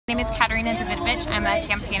is Katerina Davidovich. I'm a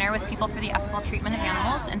campaigner with People for the Ethical Treatment of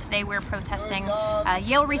Animals, and today we're protesting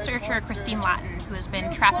Yale researcher Christine Lattin, who has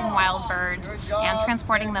been trapping wild birds and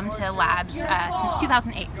transporting them to labs since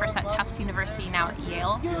 2008, first at Tufts University, now at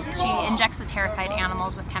Yale. She injects the terrified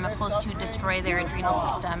animals with chemicals to destroy their adrenal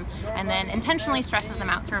system, and then intentionally stresses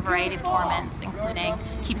them out through a variety of torments, including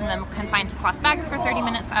keeping them confined to cloth bags for 30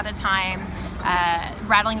 minutes at a time,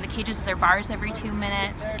 rattling the cages of their bars every 2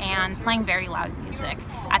 minutes, and playing very loud music.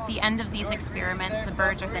 At the end of these experiments, the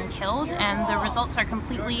birds are then killed, and the results are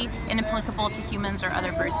completely inapplicable to humans or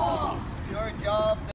other bird species.